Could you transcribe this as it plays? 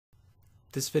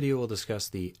This video will discuss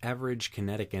the average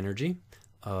kinetic energy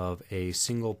of a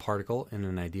single particle in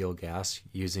an ideal gas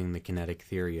using the kinetic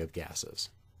theory of gases.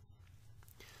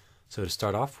 So to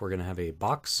start off, we're going to have a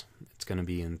box. It's going to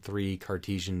be in 3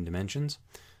 Cartesian dimensions.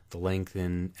 The length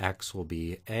in x will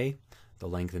be a, the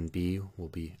length in y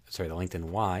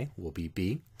will be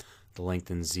b, the length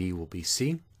in z will be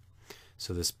c.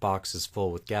 So this box is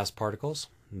full with gas particles.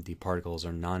 The particles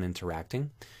are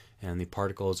non-interacting, and the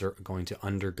particles are going to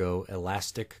undergo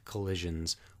elastic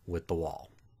collisions with the wall.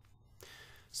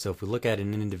 So if we look at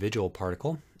an individual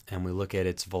particle and we look at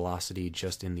its velocity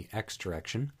just in the x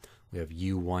direction, we have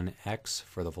u1x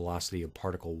for the velocity of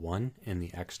particle 1 in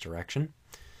the x direction.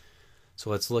 So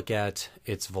let's look at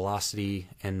its velocity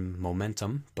and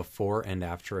momentum before and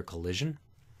after a collision.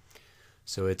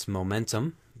 So its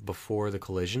momentum before the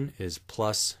collision is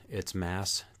plus its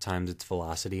mass times its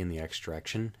velocity in the x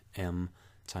direction, m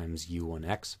times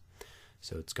u1x.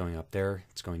 So it's going up there,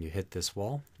 it's going to hit this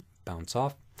wall, bounce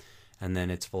off, and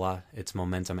then its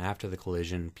momentum after the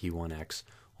collision, p1x,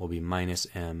 will be minus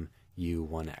m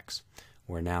u1x,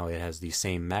 where now it has the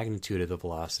same magnitude of the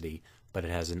velocity, but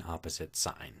it has an opposite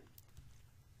sign.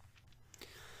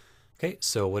 Okay,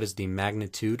 so what is the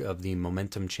magnitude of the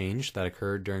momentum change that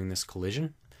occurred during this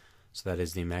collision? So that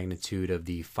is the magnitude of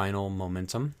the final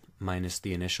momentum minus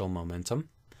the initial momentum,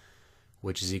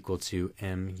 which is equal to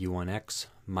mu1x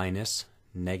minus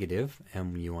negative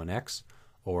mu1x,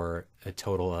 or a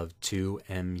total of 2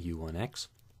 mu1x.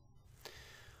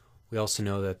 We also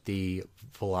know that the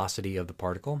velocity of the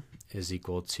particle is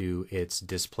equal to its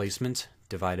displacement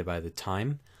divided by the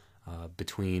time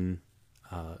between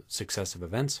successive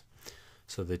events.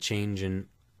 So the change in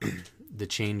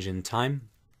time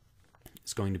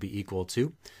is going to be equal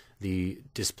to the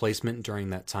displacement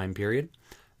during that time period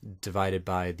divided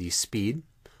by the speed,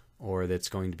 or that's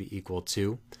going to be equal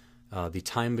to the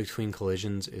time between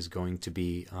collisions is going to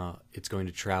be it's going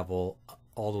to travel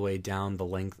all the way down the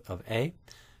length of a,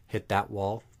 hit that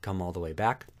wall, come all the way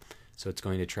back. So it's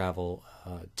going to travel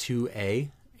 2a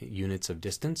units of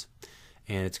distance,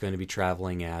 and it's going to be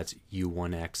traveling at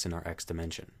u1x in our x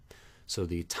dimension. So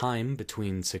the time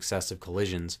between successive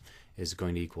collisions is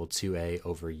going to equal 2a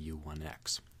over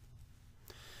u1x.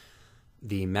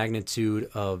 The magnitude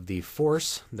of the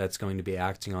force that's going to be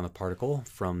acting on the particle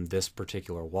from this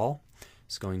particular wall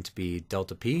is going to be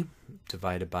delta p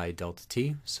divided by delta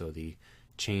t, so the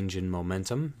change in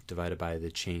momentum divided by the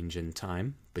change in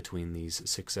time between these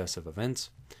successive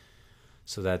events.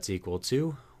 So that's equal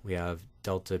to, we have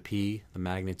delta p, the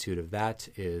magnitude of that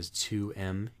is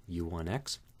 2m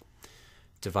u1x,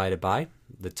 divided by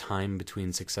the time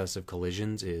between successive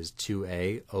collisions is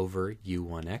 2a over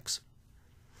u1x.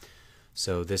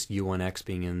 So this u1x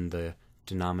being in the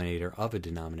denominator of a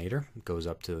denominator goes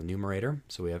up to the numerator.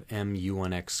 So we have m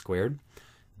u1x squared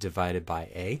divided by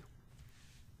a.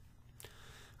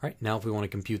 All right, now if we want to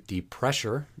compute the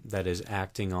pressure that is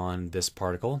acting on this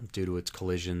particle due to its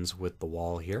collisions with the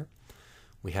wall here,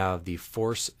 we have the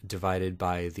force divided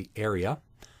by the area.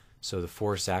 So the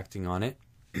force acting on it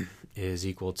is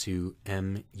equal to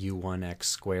m u1x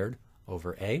squared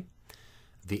over a.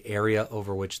 The area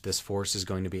over which this force is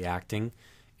going to be acting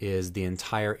is the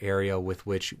entire area with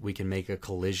which we can make a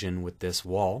collision with this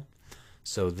wall.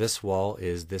 So this wall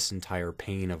is this entire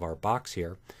pane of our box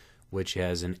here, which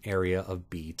has an area of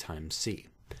b times c.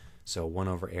 So 1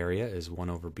 over area is 1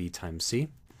 over b times c.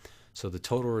 So the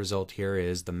total result here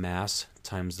is the mass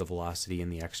times the velocity in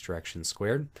the x direction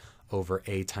squared over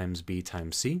a times b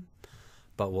times c.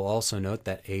 But we'll also note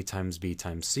that a times b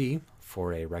times c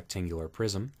for a rectangular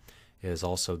prism is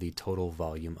also the total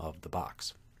volume of the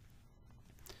box.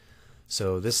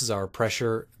 So this is our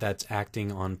pressure that's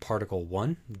acting on particle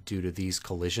 1 due to these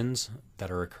collisions that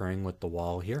are occurring with the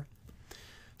wall here.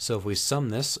 So if we sum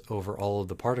this over all of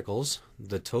the particles,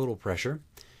 the total pressure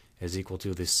is equal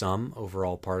to the sum over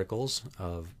all particles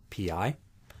of pi. All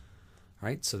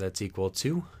right, so that's equal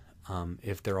to,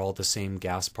 if they're all the same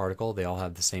gas particle, they all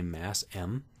have the same mass,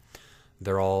 m.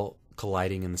 They're all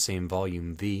colliding in the same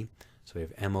volume, v. So we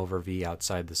have m over v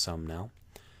outside the sum now.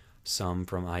 Sum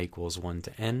from I equals 1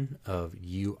 to n of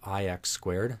uix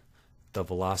squared, the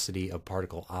velocity of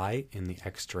particle I in the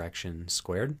x direction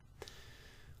squared,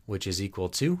 which is equal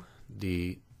to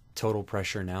the total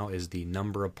pressure now is the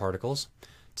number of particles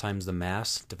times the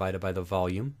mass divided by the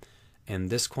volume. And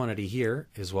this quantity here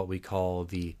is what we call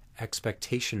the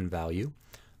expectation value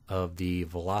of the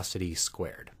velocity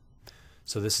squared.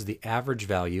 So this is the average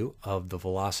value of the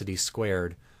velocity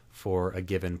squared for a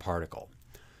given particle.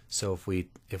 So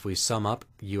if we sum up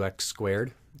ux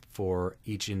squared for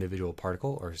each individual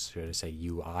particle, or should I say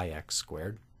uix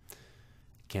squared,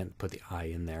 can't put the I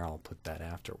in there, I'll put that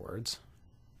afterwards.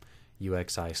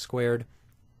 UXI squared,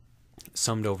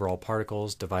 summed over all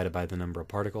particles divided by the number of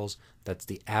particles. That's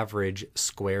the average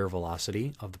square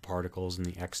velocity of the particles in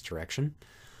the x direction.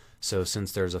 So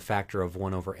since there's a factor of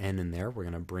 1 over n in there, we're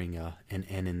going to bring an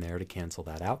n in there to cancel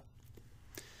that out.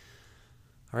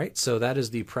 All right, so that is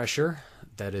the pressure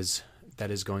that is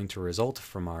going to result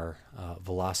from our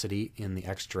velocity in the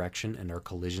x direction and our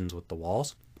collisions with the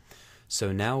walls.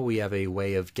 So now we have a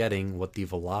way of getting what the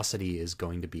velocity is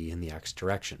going to be in the x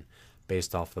direction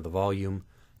based off of the volume,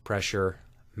 pressure,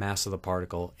 mass of the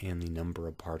particle, and the number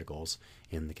of particles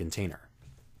in the container.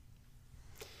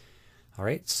 All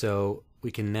right, so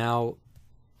we can now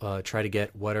try to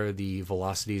get what are the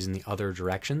velocities in the other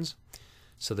directions.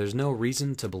 So there's no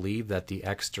reason to believe that the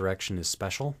x direction is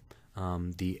special.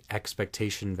 The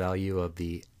expectation value of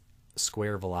the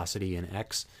square velocity in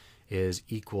x is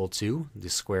equal to the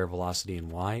square velocity in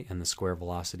y and the square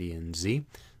velocity in z.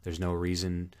 There's no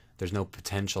reason, there's no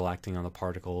potential acting on the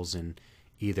particles in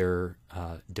either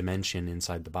dimension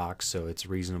inside the box, so it's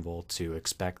reasonable to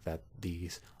expect that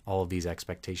all of these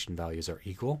expectation values are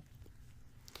equal.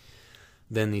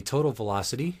 Then the total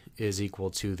velocity is equal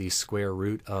to the square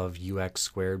root of ux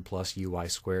squared plus uy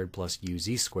squared plus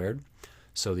uz squared.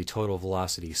 So the total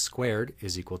velocity squared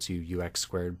is equal to ux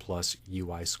squared plus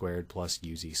uy squared plus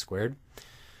uz squared.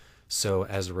 So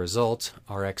as a result,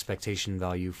 our expectation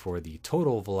value for the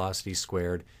total velocity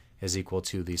squared is equal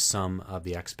to the sum of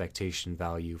the expectation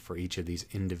value for each of these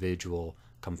individual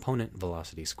component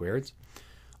velocity squareds,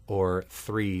 or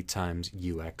 3 times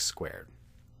ux squared.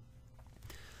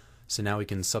 So now we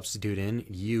can substitute in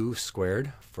u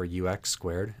squared for ux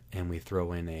squared, and we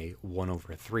throw in a 1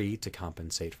 over 3 to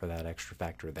compensate for that extra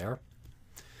factor there.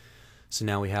 So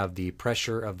now we have the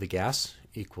pressure of the gas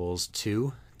equals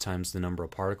 2 times the number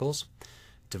of particles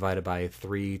divided by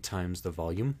 3 times the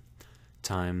volume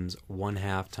times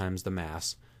 1/2 times the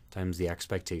mass times the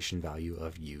expectation value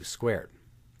of u squared.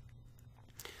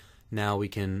 Now we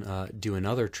can do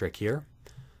another trick here.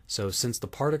 So since the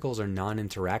particles are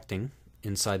non-interacting,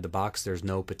 inside the box there's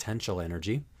no potential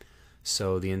energy,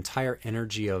 so the entire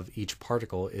energy of each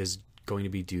particle is going to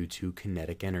be due to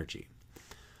kinetic energy.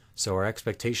 So our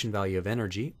expectation value of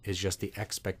energy is just the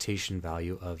expectation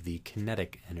value of the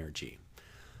kinetic energy.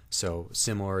 So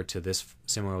similarly to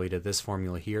this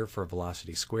formula here for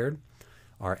velocity squared,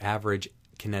 our average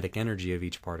kinetic energy of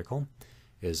each particle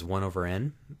is 1 over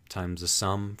n times the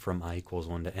sum from I equals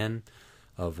 1 to n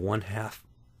of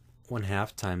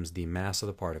 1/2 times the mass of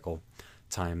the particle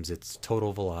times its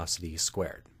total velocity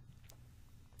squared.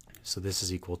 So this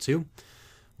is equal to,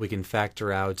 we can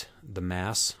factor out the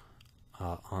mass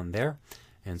on there,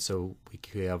 and so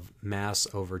we have mass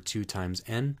over 2 times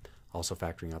n, also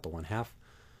factoring out the 1/2,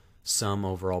 sum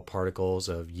over all particles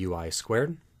of ui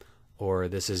squared, or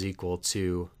this is equal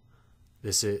to,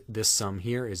 this sum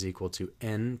here is equal to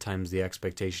n times the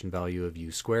expectation value of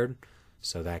u squared,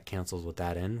 so that cancels with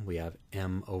that n. We have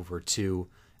m over 2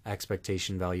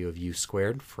 expectation value of u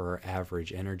squared for our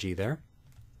average energy there.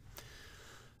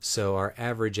 So our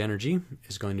average energy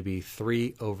is going to be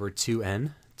 3 over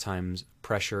 2n times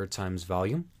pressure times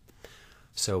volume.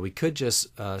 So we could just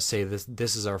say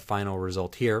this is our final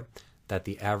result here, that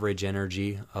the average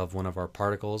energy of one of our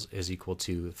particles is equal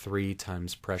to 3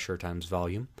 times pressure times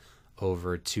volume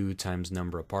over 2 times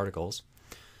number of particles.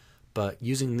 But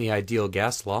using the ideal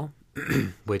gas law,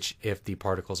 which if the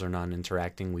particles are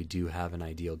non-interacting, we do have an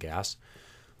ideal gas,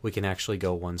 we can actually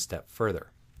go one step further.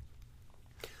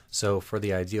 So for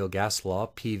the ideal gas law,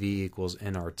 PV equals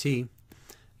nRT,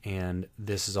 and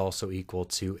this is also equal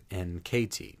to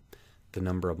nKT. The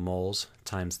number of moles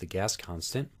times the gas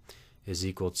constant is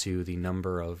equal to the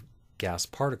number of gas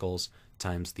particles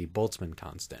times the Boltzmann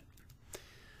constant.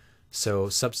 So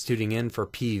substituting in for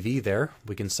PV there,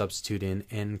 we can substitute in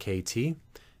nKT,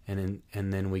 and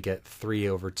then we get 3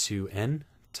 over 2n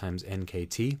times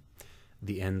nKT.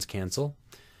 The n's cancel,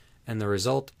 and the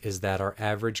result is that our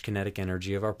average kinetic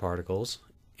energy of our particles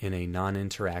in a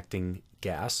non-interacting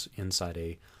gas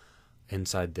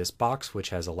inside this box, which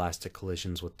has elastic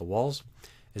collisions with the walls,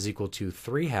 is equal to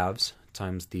 3/2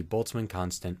 times the Boltzmann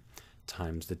constant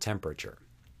times the temperature.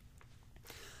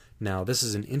 Now this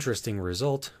is an interesting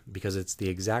result because it's the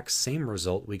exact same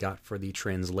result we got for the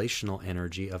translational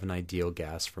energy of an ideal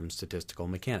gas from statistical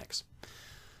mechanics.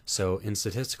 So in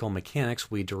statistical mechanics,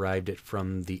 we derived it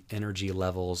from the energy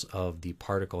levels of the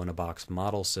particle in a box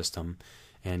model system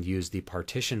and used the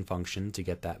partition function to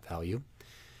get that value.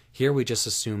 Here we just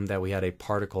assumed that we had a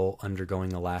particle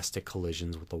undergoing elastic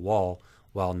collisions with the wall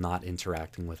while not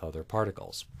interacting with other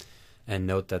particles. And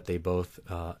note that they both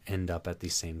end up at the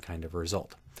same kind of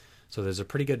result. So there's a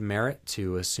pretty good merit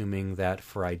to assuming that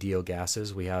for ideal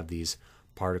gases we have these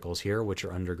particles here which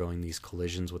are undergoing these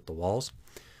collisions with the walls.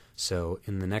 So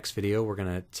in the next video we're going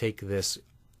to take this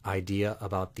idea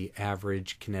about the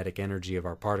average kinetic energy of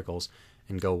our particles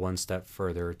and go one step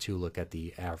further to look at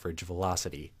the average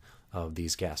velocity of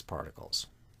these gas particles.